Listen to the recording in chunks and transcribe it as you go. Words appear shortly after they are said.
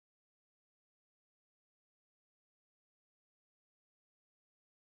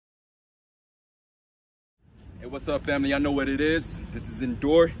Hey, what's up, family? I know what it is. This is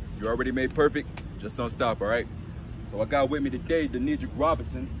Endure. You're already made perfect. Just don't stop, all right? So I got with me today Denetric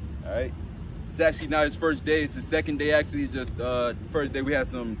Robinson, all right? It's actually not his first day. It's his second day, actually. Just first day we had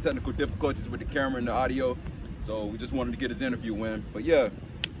some technical difficulties with the camera and the audio. So we just wanted to get his interview in. But yeah,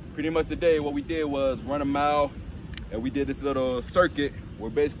 pretty much today what we did was run a mile, and we did this little circuit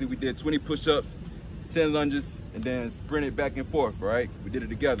where basically we did 20 push-ups, 10 lunges, and then sprinted back and forth, right? We did it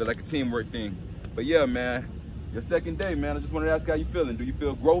together like a teamwork thing. But yeah, man, your second day, man, I just wanted to ask how you feeling. Do you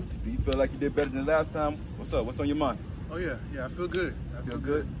feel growth? Do you feel like you did better than last time? What's up? What's on your mind? Oh yeah, I feel good. I feel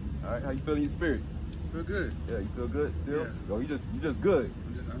good. All right, how you feeling your spirit? I feel good. Yeah, you feel good still? Yeah. Yo, you just good.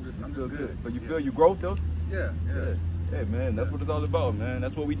 I'm just good. So you feel you growth though? Yeah. Hey man, that's what it's all about, man.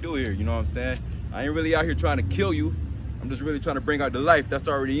 That's what we do here, you know what I'm saying? I ain't really out here trying to kill you. I'm just really trying to bring out the life that's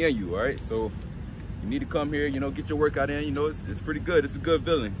already in you, all right? So you need to come here, you know, get your workout in, you know, it's pretty good. It's a good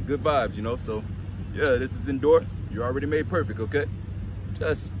feeling, good vibes, you know? So yeah, this is Endure. You're already made perfect, okay?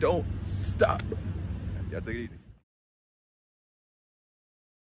 Just don't stop. Y'all take it easy.